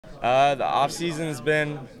The offseason has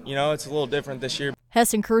been, it's a little different this year.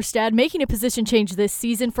 Heston Kjerstad making a position change this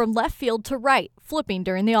season from left field to right, flipping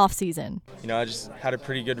during the offseason. I just had a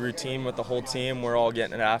pretty good routine with the whole team. We're all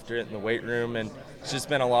getting after it in the weight room, and it's just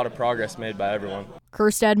been a lot of progress made by everyone.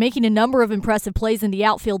 Kjerstad making a number of impressive plays in the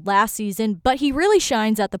outfield last season, but he really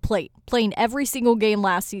shines at the plate, playing every single game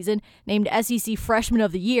last season, named SEC Freshman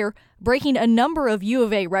of the Year, breaking a number of U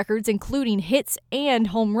of A records, including hits and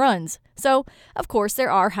home runs. So, of course,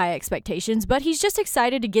 there are high expectations, but he's just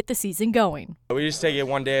excited to get the season going. We just take it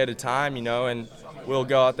one day at a time, and we'll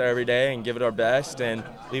go out there every day and give it our best and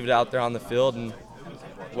leave it out there on the field, and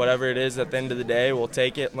whatever it is at the end of the day, we'll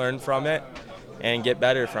take it, learn from it, and get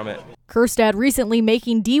better from it. Kjerstad recently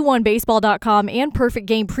making D1Baseball.com and Perfect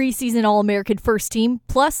Game preseason All-American first team.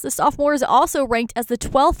 Plus, the sophomore is also ranked as the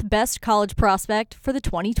 12th best college prospect for the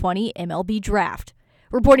 2020 MLB Draft.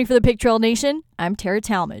 Reporting for the Pig Trail Nation, I'm Tara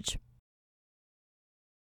Talmadge.